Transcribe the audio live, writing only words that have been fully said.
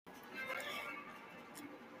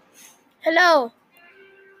Hello.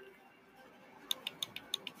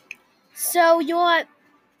 So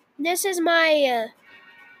this is my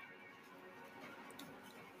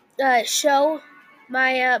show,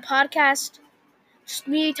 my podcast. Just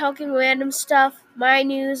me talking random stuff, my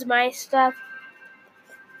news, my stuff,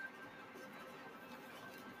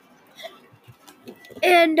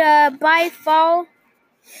 and by fall,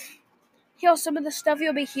 here's some of the stuff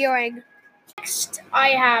you'll be hearing. Next, I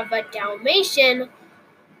have a Dalmatian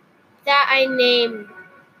that I named.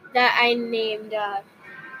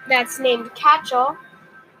 That's named Catchall.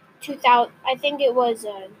 2000. I think it was.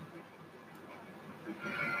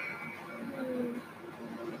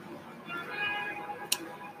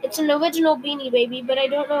 It's an original Beanie Baby, but I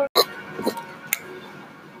don't know.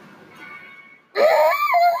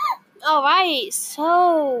 All right,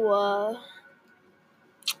 so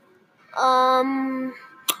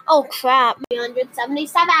oh crap,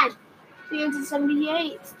 377,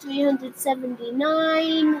 378,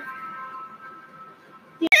 379.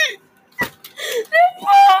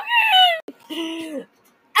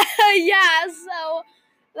 Yeah, so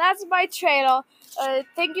that's my channel.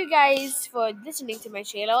 Thank you guys for listening to my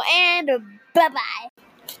channel, and bye-bye.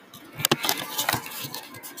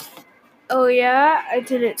 Oh yeah, I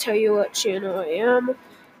didn't tell you what channel I am.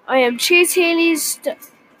 I am Chase Haley's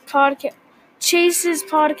podcast. Chase's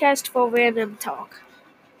podcast for random talk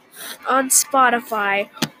on Spotify.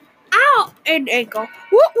 Ow! And Anchor.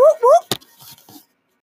 Whoop whoop whoop.